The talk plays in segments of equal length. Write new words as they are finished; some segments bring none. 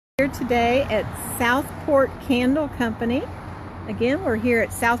today at Southport Candle Company. Again, we're here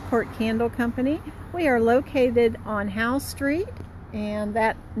at Southport Candle Company. We are located on Howe Street, and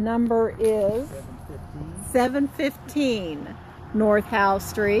that number is 715 North Howe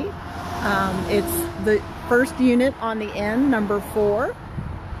Street. It's the first unit on the end, number 4.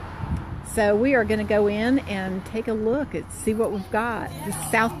 So we are going to go in and take a look and see what we've got. The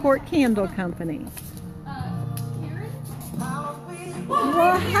Southport Candle Company.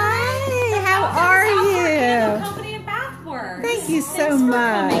 Well, hi! How are you? Candle Company in Bathworks. Thank you so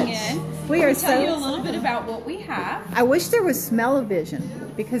much. Coming in. We are tell you a little bit about what we have. I wish there was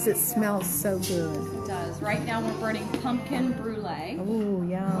smell-o-vision because it smells so good. It does. Right now we're burning pumpkin brulee. Oh,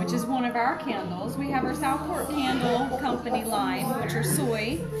 yeah. Which is one of our candles. We have our Southport Candle Company line, which are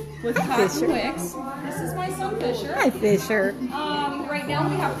soy with cotton wicks. This is my son Fisher. Hi, Fisher. Right now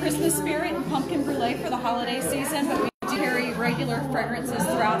we have Christmas spirit and pumpkin brulee for the holiday season, but we do carry regular fragrances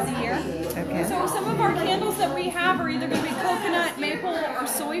throughout the year. Okay. So some of our candles that we have are either going to be coconut, maple, or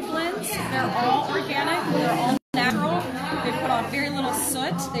soy blends. They're all organic. They're all natural. They put on very little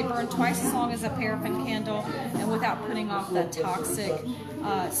soot. They burn twice as long as a paraffin candle, and without putting off the toxic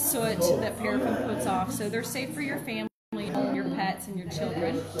soot that paraffin puts off. So they're safe for your family, your pets, and your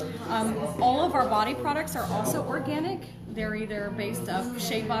children. All of our body products are also organic. They're either based of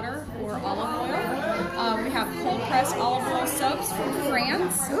shea butter or olive oil. We have cold pressed olive oil soaps from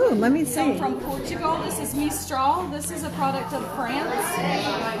France. Ooh, let me see. Some from Portugal. This is Mistral. This is a product of France.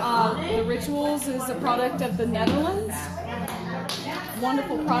 The Rituals is a product of the Netherlands.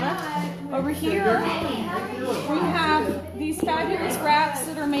 Wonderful product. Over here, we have these fabulous wraps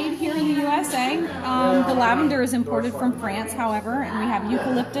that are made here in the USA. The lavender is imported from France, however, and we have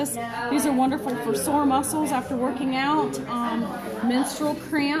eucalyptus. These are wonderful for sore muscles after working out, menstrual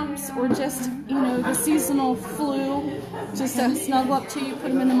cramps, or just, the seasonal flu. Just snuggle up to you,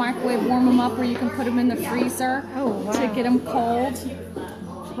 put them in the microwave, warm them up, or you can put them in the freezer to get them cold.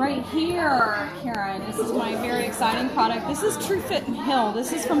 Right here, Karen, this is my very exciting product. This is True Fit and Hill.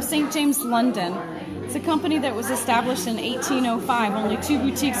 This is from St. James, London. It's a company that was established in 1805. Only 2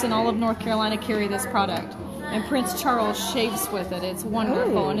 boutiques in all of North Carolina carry this product. And Prince Charles shaves with it. It's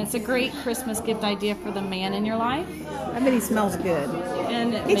wonderful. And it's a great Christmas gift idea for the man in your life. I bet he smells good.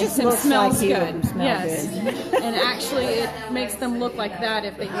 And it he makes just him smell like good. Smell yes. good. And actually, it makes them look like that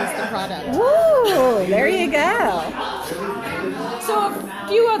if they use the product. Woo! There you go. So a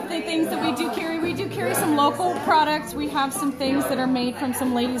few of the things that we do carry some local products. We have some things that are made from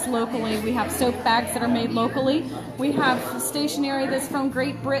some ladies locally. We have soap bags that are made locally. We have stationery that's from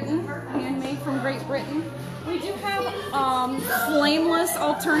Great Britain, handmade from Great Britain. We do have flameless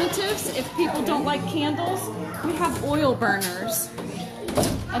alternatives if people don't like candles. We have oil burners.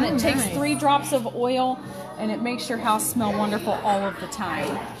 And it takes 3 drops of oil, and it makes your house smell wonderful all of the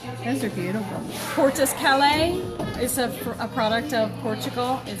time. Those are beautiful. Portus Calais is a product of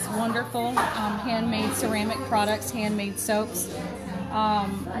Portugal. It's wonderful. Handmade ceramic products, handmade soaps.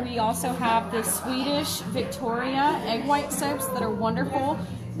 We also have the Swedish Victoria egg white soaps that are wonderful.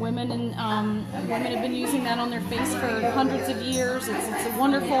 Women have been using that on their face for hundreds of years. It's a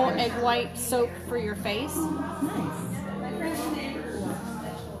wonderful egg white soap for your face.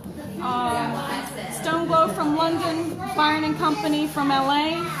 Stone Glow from London, Byron & Company from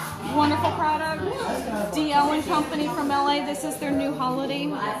LA, wonderful product. DL & Company from LA, this is their new holiday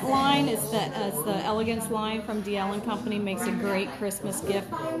line. It's the Elegance line from DL & Company, makes a great Christmas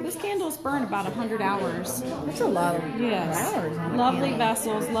gift. This candles burn about 100 hours. That's a lot of hours. Lovely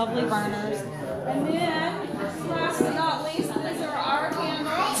vessels, lovely burners. And then, last but not least, these are our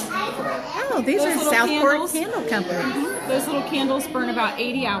candles. Oh, these are Southport Candle Company. Those little candles burn about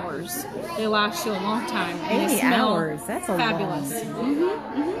 80 hours. They last you a long time. 80 hours, that's a fabulous.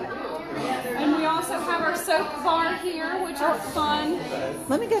 And we also have our soap bar here, which are fun.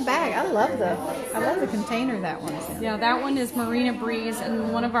 Let me go back. I love the container that one's in. Yeah, that one is Marina Breeze,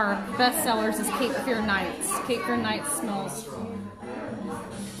 and one of our best sellers is Cape Fear Nights. Cape Fear Nights smells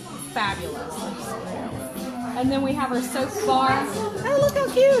fabulous. And then we have our soap bar. Oh, look how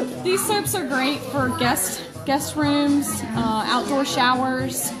cute! These soaps are great for guest rooms, outdoor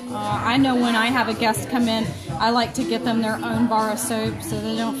showers. I know when I have a guest come in, I like to get them their own bar of soap so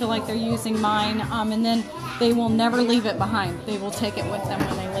they don't feel like they're using mine. And then they will never leave it behind. They will take it with them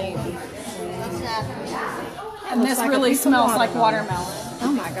when they leave. And this really smells like watermelon.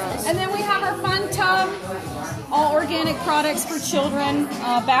 Oh my gosh. And then we have our fun tub, all organic products for children,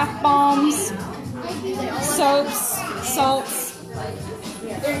 bath bombs, soaps, salts.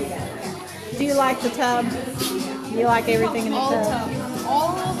 Do you like the tub? Do you like everything in the tub?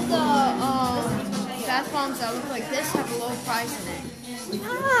 All of the bath bombs that look like this have a low price in it.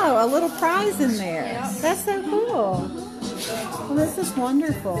 Oh, a little prize in there. Yep. That's so cool. Well, this is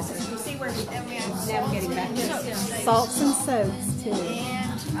wonderful. You see where now I'm getting back to this. Salts and soaps, too.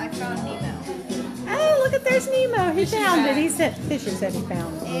 And I found Nemo. Oh, look at, there's Nemo. He found it. He said, Fisher said he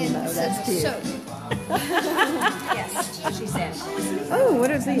found Nemo. That's cute. Soap. Yes, she said. Oh,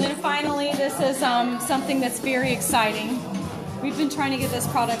 what is And these? then finally, this is something that's very exciting. We've been trying to get this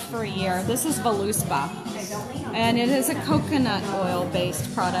product for a year. This is Voluspa, and it is a coconut oil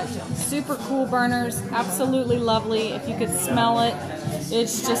based product. Super cool burners, absolutely lovely. If you could smell it,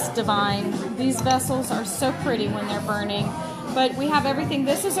 it's just divine. These vessels are so pretty when they're burning. But we have everything.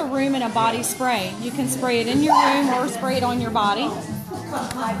 This is a room and a body spray. You can spray it in your room or spray it on your body.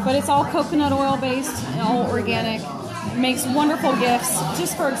 But it's all coconut oil based and all organic. It makes wonderful gifts.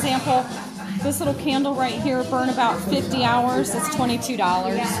 Just for example, this little candle right here burn about 50 hours. It's $22.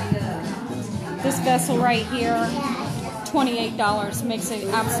 This vessel right here, $28. Makes an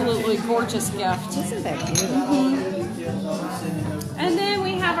absolutely gorgeous gift. Isn't that beautiful? And then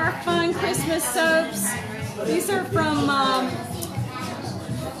we have our fun Christmas soaps. These are from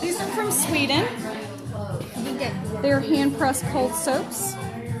Sweden. They're hand pressed cold soaps.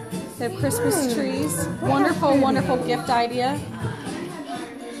 They have Christmas trees. Wonderful, wonderful gift idea.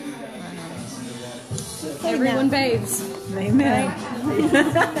 Everyone bathes. Amen.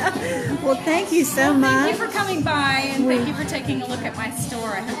 Well, thank you so much. Thank you for coming by, and thank you for taking a look at my store.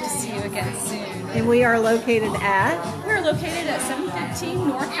 I hope to see you again soon. And we are located at? We're located at 715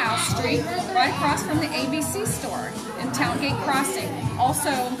 North Howe Street, right across from the ABC store in Towngate Crossing. Also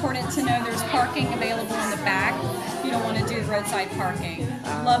important to know there's parking available in the back if you don't want to do roadside parking.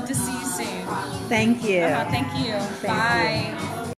 Love to see you soon. Thank you. Thank you. Bye.